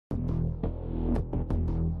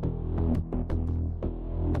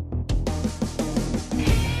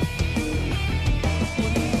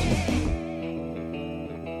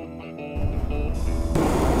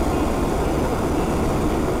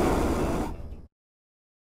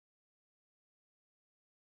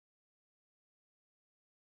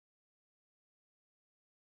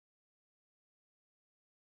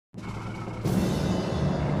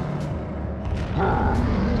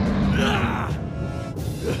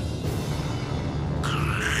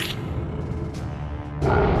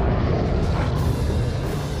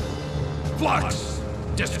Flux!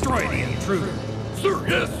 Destroy the intruder! Sir,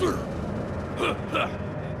 yes, sir!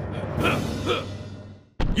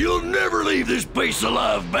 You'll never leave this place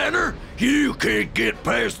alive, Banner! You can't get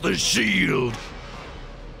past the shield!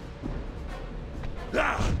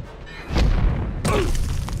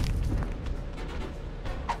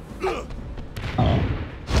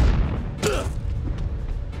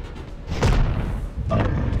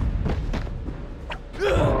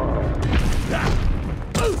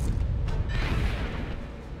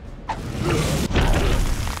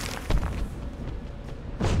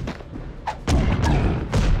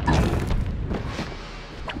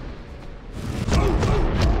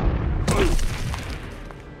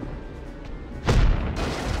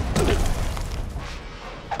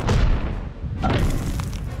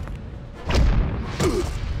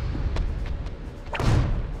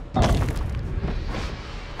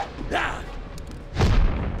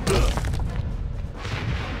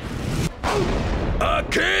 I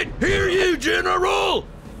can't hear you, General!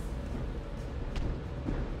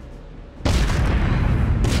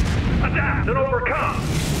 Adapt and overcome!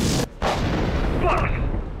 Flux!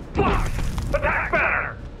 Flux! Attack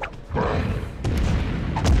Banner!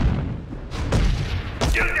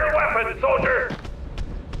 Use your weapon, soldier!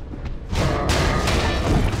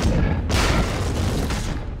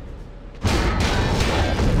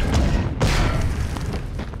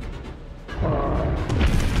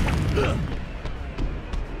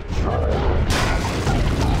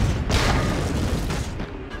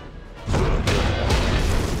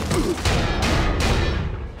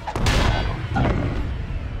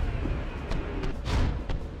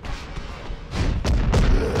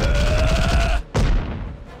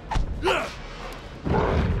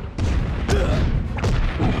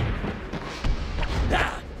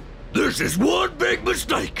 This is one big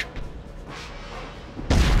mistake!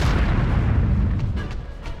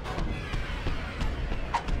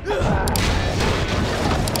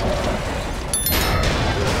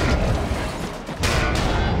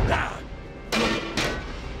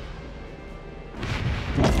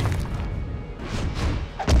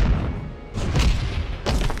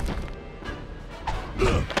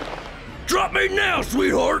 Drop me now,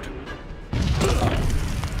 sweetheart!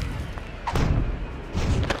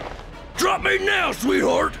 Drop me now,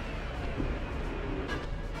 sweetheart!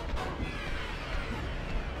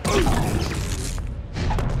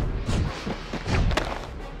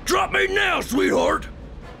 Drop me now, sweetheart!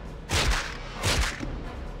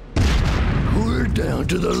 We're down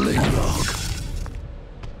to the leg lock.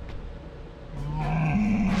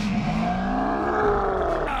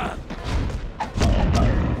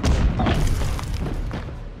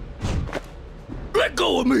 Let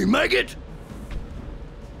go of me, maggot!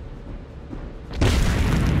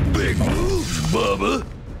 Big moves, Bubba!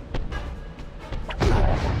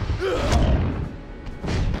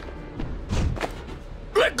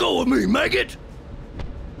 Let go of me, maggot!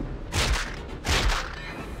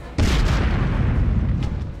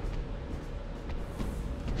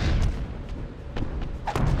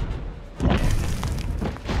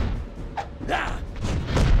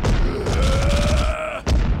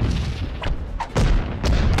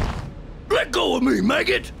 Let go of me,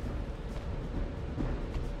 maggot!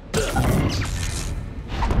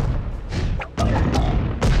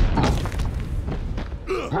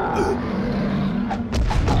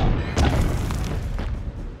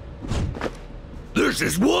 This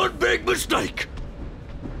is one big mistake!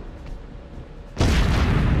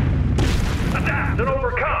 Adapt and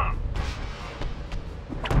overcome!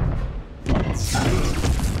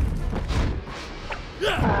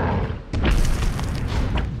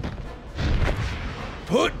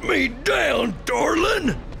 Put me down,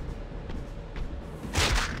 darling!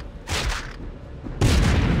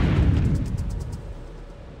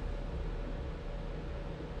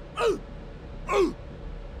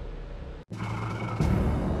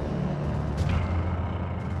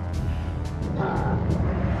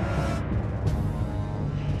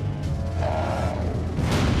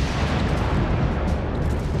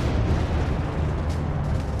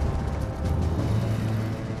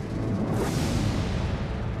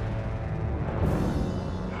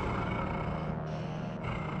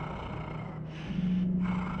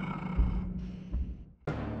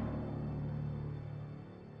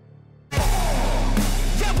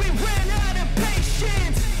 We ran out of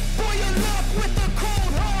patience.